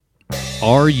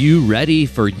Are you ready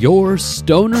for your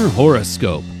Stoner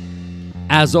Horoscope?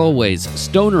 As always,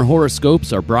 Stoner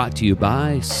Horoscopes are brought to you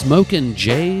by Smokin'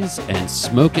 Jays and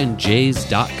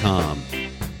SmokinJays.com.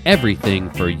 Everything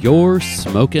for your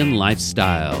smokin'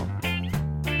 lifestyle.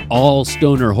 All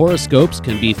Stoner Horoscopes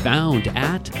can be found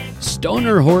at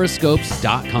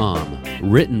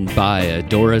StonerHoroscopes.com, written by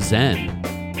Adora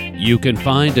Zen. You can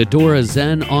find Adora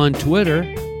Zen on Twitter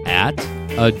at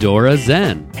Adora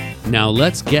Zen. Now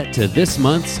let's get to this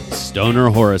month's Stoner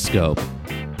Horoscope.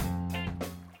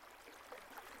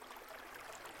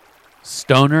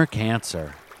 Stoner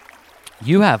Cancer.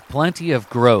 You have plenty of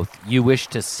growth you wish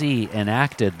to see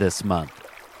enacted this month.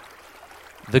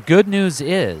 The good news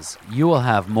is you will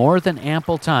have more than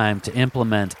ample time to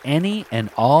implement any and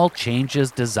all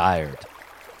changes desired.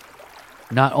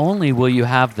 Not only will you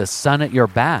have the sun at your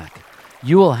back,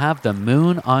 you will have the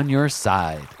moon on your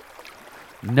side.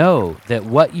 Know that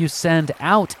what you send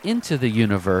out into the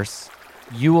universe,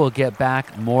 you will get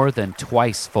back more than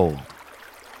twice-fold.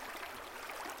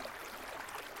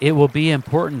 It will be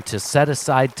important to set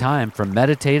aside time for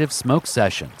meditative smoke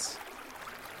sessions.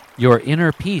 Your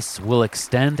inner peace will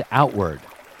extend outward,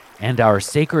 and our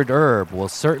sacred herb will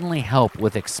certainly help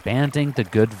with expanding the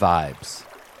good vibes.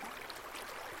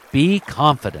 Be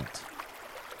confident.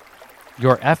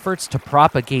 Your efforts to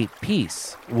propagate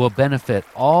peace will benefit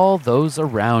all those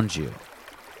around you.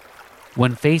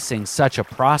 When facing such a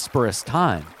prosperous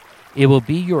time, it will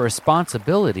be your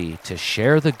responsibility to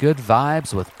share the good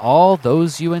vibes with all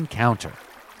those you encounter.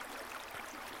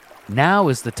 Now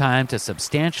is the time to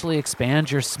substantially expand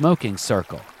your smoking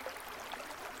circle.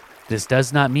 This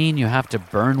does not mean you have to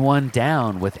burn one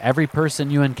down with every person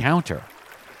you encounter,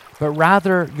 but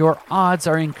rather your odds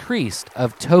are increased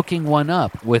of toking one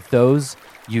up with those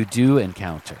you do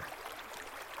encounter.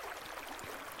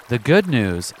 The good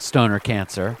news, Stoner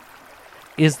Cancer,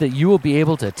 is that you will be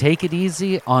able to take it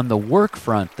easy on the work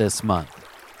front this month.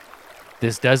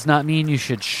 This does not mean you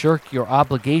should shirk your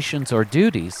obligations or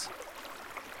duties.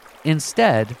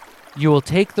 Instead, you will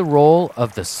take the role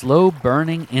of the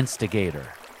slow-burning instigator.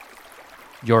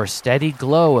 Your steady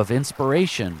glow of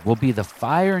inspiration will be the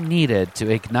fire needed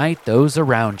to ignite those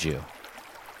around you.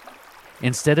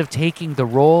 Instead of taking the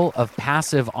role of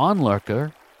passive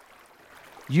onlooker,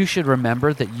 you should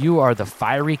remember that you are the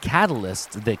fiery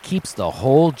catalyst that keeps the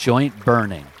whole joint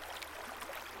burning.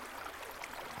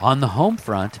 On the home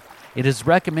front, it is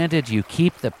recommended you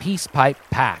keep the peace pipe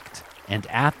packed and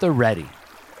at the ready.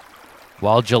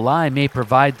 While July may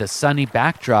provide the sunny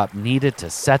backdrop needed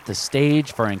to set the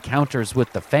stage for encounters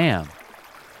with the fam,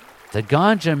 the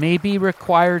ganja may be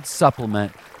required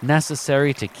supplement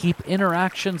necessary to keep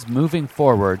interactions moving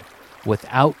forward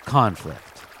without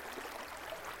conflict.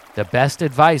 The best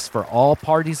advice for all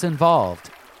parties involved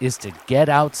is to get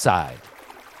outside.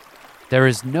 There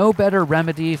is no better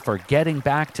remedy for getting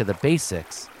back to the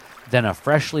basics than a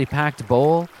freshly packed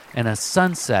bowl and a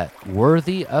sunset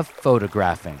worthy of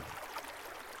photographing.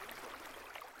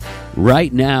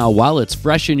 Right now, while it's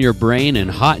fresh in your brain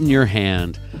and hot in your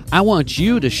hand, I want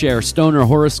you to share Stoner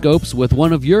Horoscopes with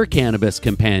one of your cannabis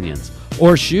companions,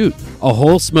 or shoot, a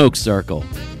whole smoke circle.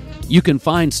 You can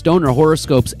find Stoner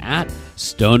Horoscopes at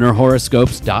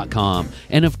StonerHoroscopes.com.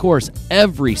 And of course,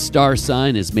 every star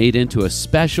sign is made into a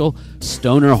special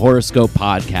Stoner Horoscope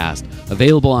podcast,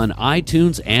 available on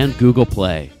iTunes and Google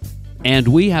Play. And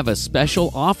we have a special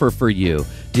offer for you.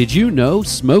 Did you know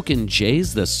Smokin'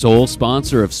 Jays, the sole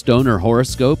sponsor of Stoner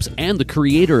Horoscopes and the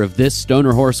creator of this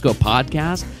Stoner Horoscope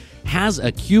podcast, has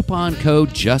a coupon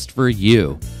code just for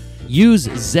you? Use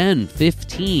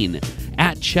ZEN15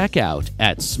 at checkout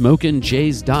at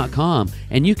SmokinJays.com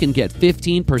and you can get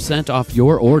 15% off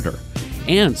your order.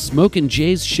 And Smokin'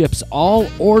 Jays ships all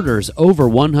orders over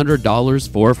 $100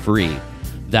 for free.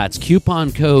 That's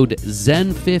coupon code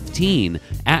ZEN15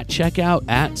 at checkout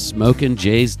at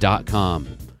SmokinJays.com.